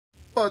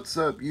What's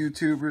up,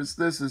 YouTubers?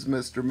 This is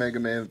Mr. Mega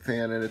Man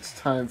Fan, and it's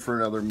time for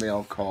another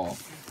mail call.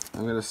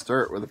 I'm going to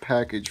start with a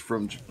package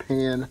from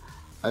Japan.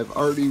 I've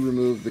already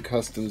removed the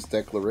customs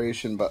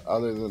declaration, but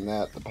other than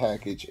that, the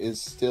package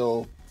is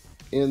still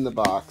in the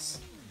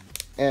box.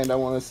 And I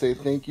want to say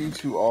thank you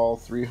to all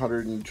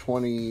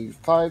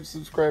 325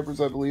 subscribers,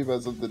 I believe,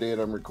 as of the date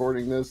I'm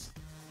recording this.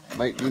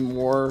 Might be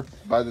more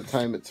by the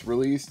time it's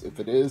released.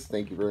 If it is,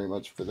 thank you very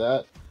much for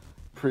that.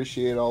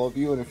 Appreciate all of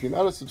you, and if you're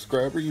not a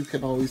subscriber, you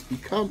can always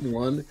become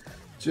one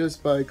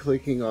just by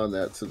clicking on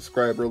that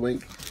subscriber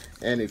link.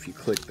 And if you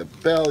click the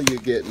bell, you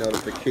get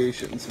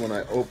notifications when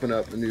I open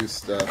up new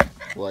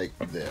stuff like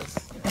this.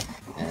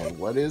 And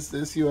what is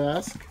this, you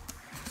ask?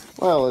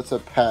 Well, it's a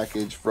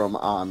package from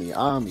Ami,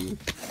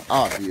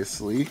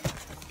 obviously,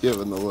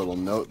 given the little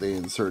note they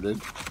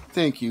inserted.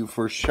 Thank you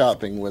for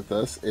shopping with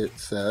us, it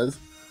says.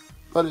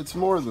 But it's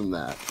more than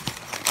that.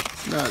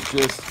 It's not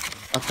just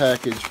a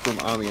package from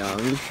Ami.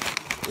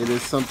 It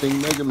is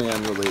something Mega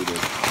Man related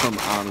from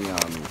Ami.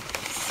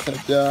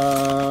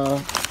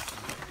 Ta-da!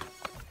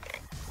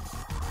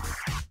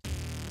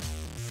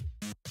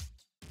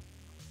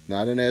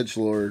 Not an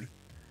edgelord,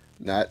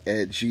 not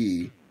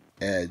edgy,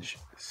 edge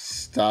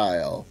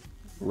style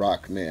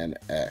Rockman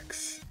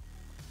X.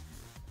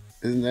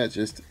 Isn't that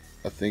just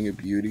a thing of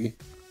beauty?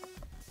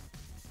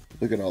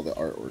 Look at all the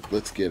artwork.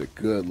 Let's get a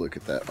good look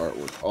at that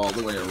artwork all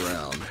the way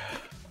around.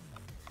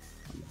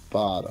 On the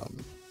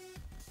bottom.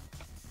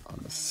 On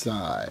the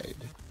side,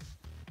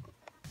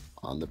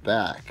 on the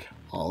back,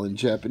 all in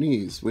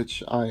Japanese,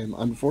 which I am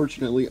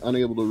unfortunately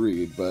unable to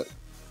read, but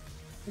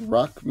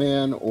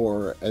Rockman,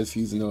 or as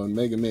he's known,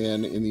 Mega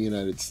Man in the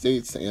United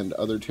States and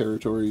other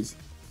territories,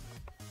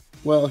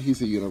 well,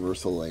 he's a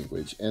universal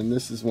language, and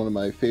this is one of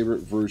my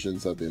favorite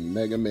versions of him,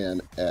 Mega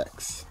Man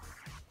X,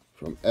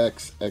 from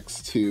X,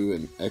 X2,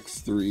 and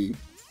X3.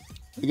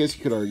 I guess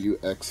you could argue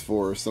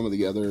X4, some of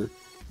the other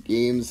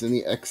games in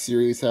the X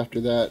series after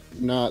that,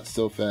 not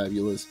so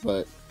fabulous,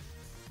 but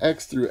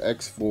X through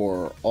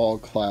X4, all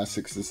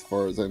classics as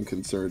far as I'm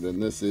concerned, and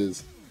this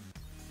is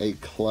a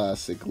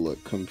classic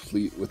look,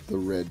 complete with the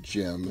red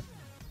gem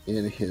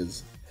in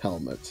his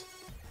helmet.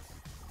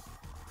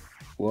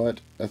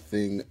 What a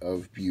thing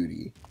of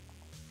beauty.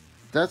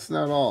 That's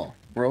not all.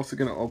 We're also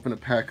going to open a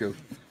pack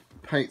of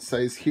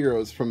pint-sized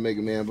heroes from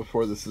Mega Man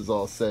before this is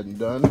all said and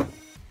done,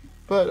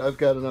 but I've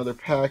got another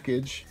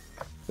package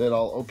that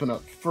I'll open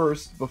up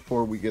first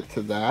before we get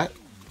to that.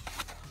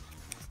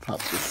 Pop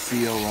the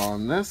seal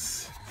on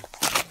this.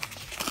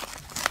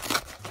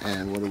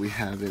 And what do we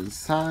have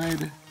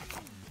inside?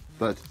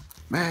 But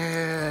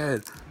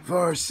Man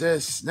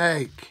vs.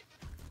 Snake.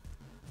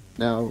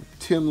 Now,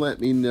 Tim let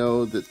me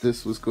know that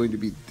this was going to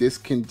be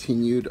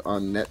discontinued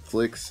on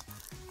Netflix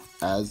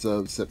as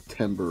of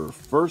September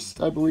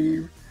 1st, I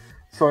believe.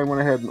 So I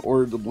went ahead and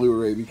ordered the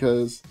Blu-ray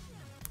because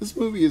this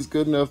movie is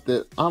good enough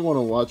that I want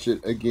to watch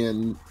it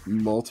again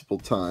multiple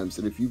times.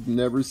 And if you've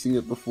never seen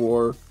it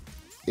before,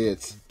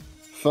 it's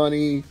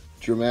funny,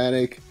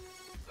 dramatic,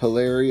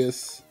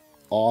 hilarious,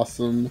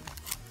 awesome.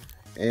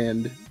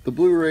 And the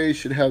Blu-ray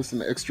should have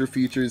some extra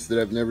features that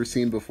I've never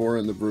seen before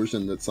in the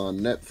version that's on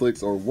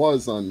Netflix, or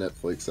was on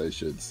Netflix, I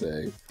should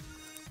say.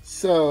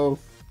 So,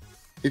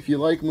 if you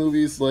like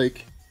movies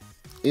like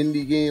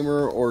Indie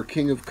Gamer or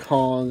King of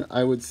Kong,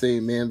 I would say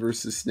Man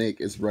vs. Snake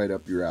is right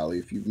up your alley.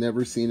 If you've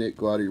never seen it,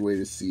 go out of your way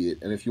to see it.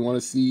 And if you want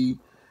to see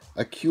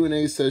a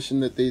Q&A session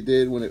that they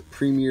did when it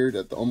premiered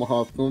at the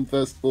Omaha Film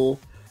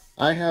Festival,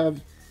 I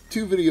have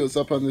 2 videos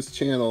up on this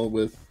channel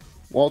with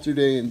Walter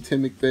Day and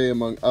Tim McVeigh,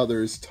 among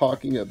others,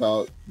 talking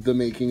about the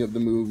making of the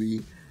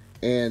movie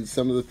and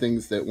some of the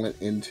things that went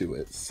into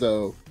it.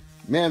 So,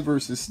 Man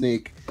vs.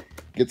 Snake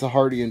gets a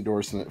hearty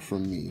endorsement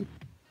from me.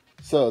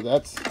 So,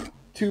 that's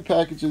 2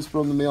 packages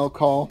from the mail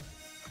call.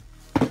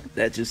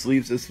 That just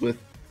leaves us with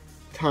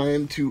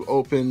time to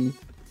open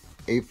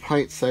a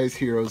pint-sized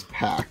Heroes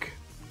pack.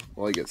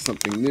 Will I get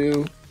something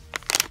new?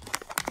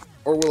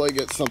 Or will I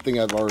get something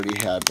I've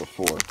already had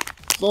before?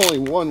 There's only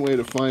one way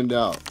to find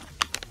out.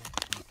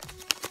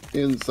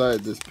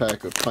 Inside this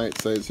pack of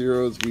pint-sized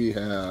Heroes we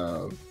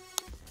have...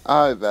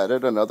 I've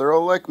added another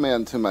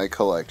Rockman to my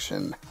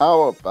collection.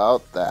 How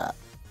about that?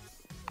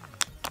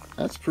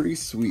 That's pretty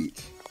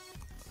sweet.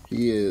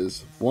 He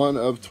is 1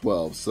 of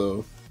 12,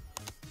 so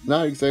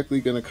not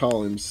exactly going to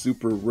call him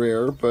super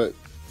rare, but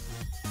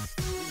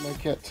my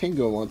cat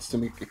Tingo wants to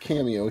make a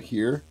cameo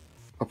here.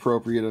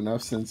 Appropriate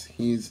enough since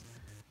he's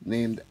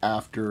named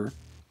after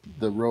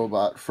the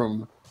robot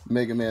from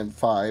Mega Man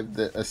 5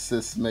 that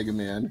assists Mega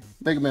Man.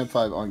 Mega Man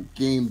 5 on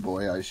Game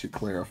Boy, I should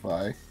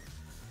clarify.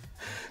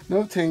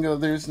 No, Tingo,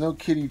 there's no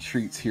kitty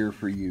treats here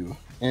for you.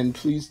 And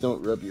please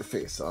don't rub your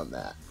face on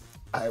that.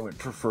 I would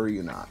prefer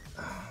you not.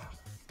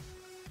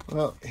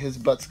 Well, his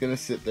butt's gonna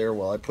sit there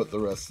while I put the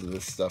rest of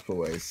this stuff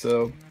away.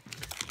 So,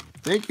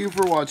 thank you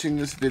for watching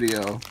this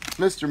video.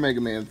 Mr.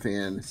 Mega Man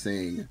Fan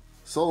saying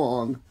so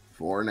long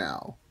for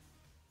now.